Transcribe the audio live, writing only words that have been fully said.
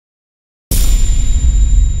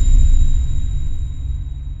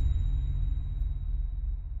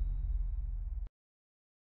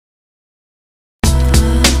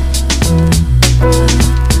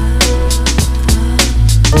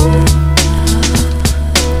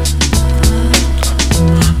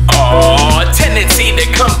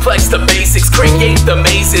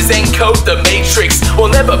will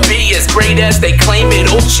never be as great as they claim it.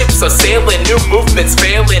 Old ships are sailing, new movements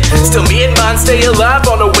failing. Still me and mine stay alive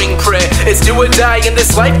on a wing prayer. It's do or die in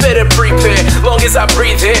this life, better prepare. Long as I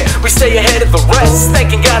breathe here, we stay ahead of the rest.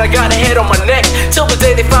 Thanking God I got a head on my neck, till the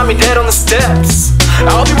day they find me dead on the steps.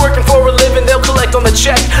 I'll be working for a living, they'll collect on the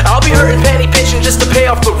check. I'll be hurting penny pinching just to pay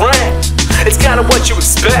off the rent. It's kinda what you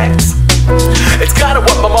expect. It's kinda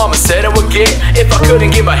what my mama said I would get if I couldn't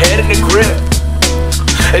get my head in the grip.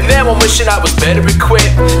 And now I'm wishing I was better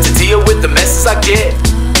equipped to deal with the messes I get.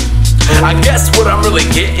 I guess what I'm really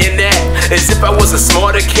getting at is if I was a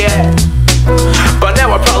smarter cat, by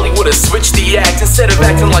now I probably would've switched the act instead of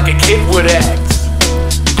acting like a kid would act.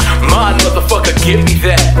 Mine, motherfucker, give me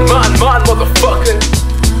that. Mine, motherfucker.